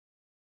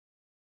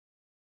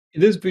In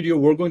this video,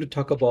 we're going to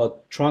talk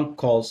about trunk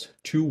calls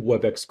to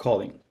WebEx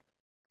calling.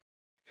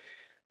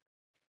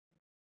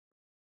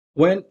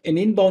 When an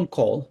inbound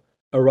call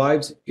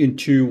arrives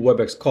into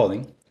WebEx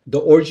calling,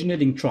 the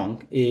originating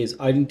trunk is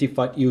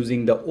identified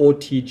using the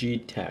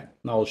OTG tag.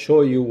 Now I'll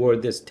show you where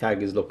this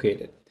tag is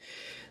located.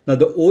 Now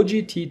the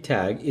OGT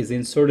tag is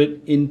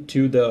inserted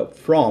into the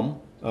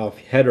from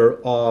header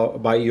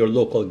by your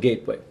local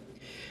gateway.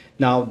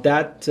 Now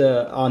that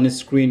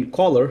on-screen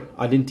caller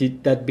identity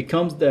that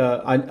becomes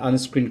the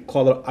on-screen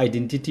caller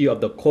identity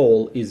of the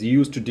call is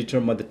used to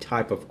determine the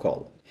type of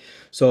call.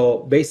 So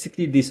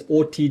basically this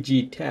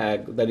OTG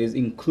tag that is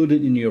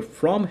included in your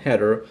from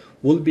header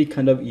will be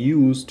kind of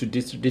used to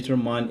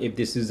determine if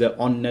this is an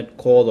on-net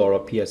call or a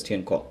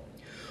PSTN call.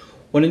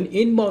 When an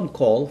inbound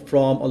call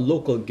from a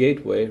local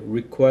gateway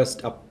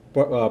requests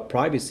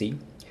privacy,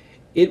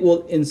 it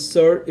will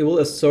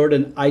assert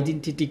an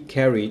identity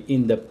carried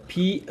in the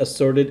P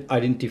asserted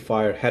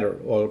identifier header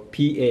or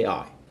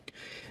PAI.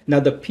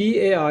 Now the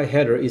PAI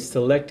header is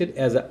selected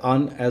as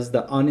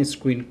the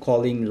on-screen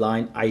calling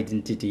line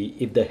identity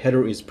if the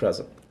header is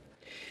present.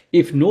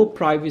 If no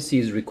privacy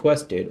is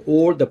requested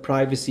or the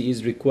privacy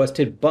is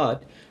requested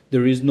but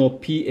there is no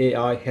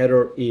PAI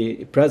header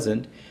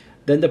present,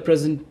 then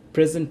the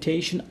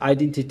presentation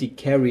identity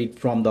carried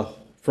from the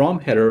from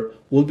header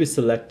will be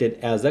selected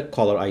as a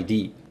caller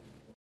ID.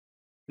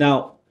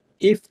 Now,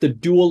 if the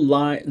dual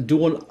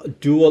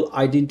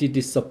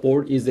identity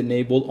support is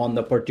enabled on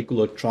the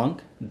particular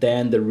trunk,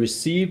 then the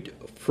received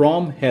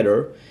from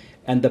header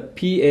and the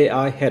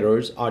PAI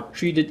headers are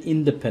treated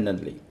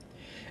independently,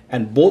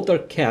 and both are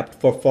kept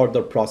for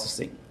further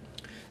processing.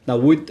 Now,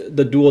 with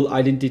the dual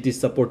identity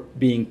support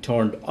being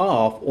turned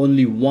off,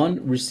 only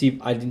one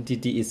received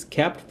identity is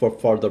kept for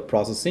further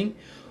processing,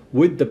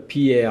 with the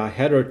PAI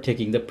header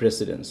taking the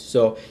precedence.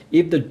 So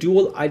if the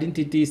dual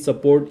identity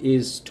support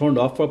is turned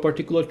off for a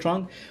particular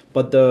trunk,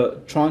 but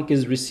the trunk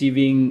is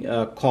receiving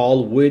a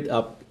call with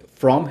a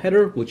from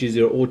header, which is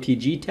your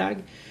OTG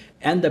tag,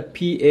 and the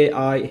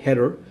PAI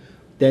header,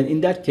 then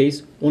in that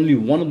case, only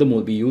one of them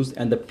will be used,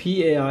 and the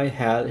PAI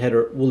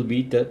header will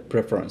be the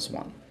preference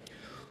one.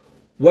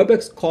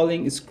 WebEx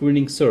Calling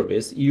Screening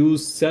Service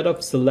use set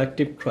of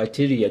selective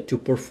criteria to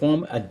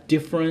perform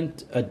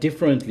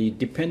differently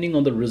depending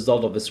on the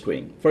result of the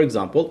screening. For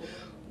example,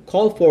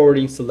 call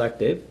forwarding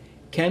selective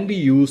can be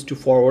used to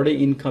forward an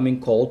incoming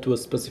call to a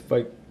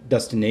specific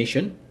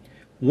destination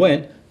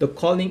when the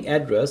calling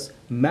address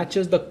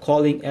matches the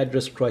calling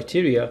address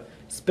criteria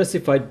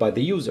specified by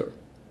the user.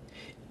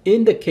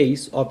 In the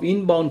case of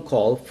inbound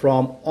call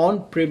from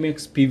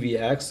on-premise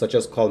PBX, such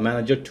as call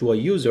manager, to a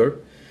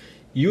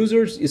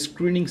user's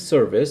screening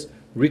service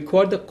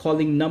require the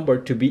calling number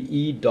to be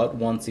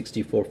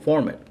E.164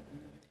 format.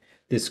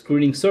 The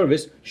screening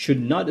service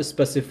should not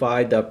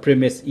specify the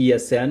premise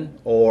ESN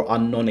or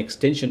unknown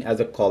extension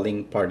as a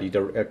calling party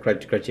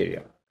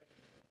criteria.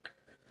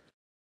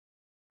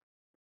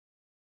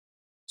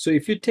 So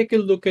if you take a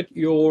look at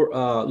your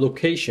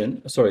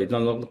location, sorry,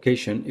 not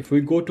location, if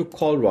we go to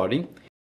call routing,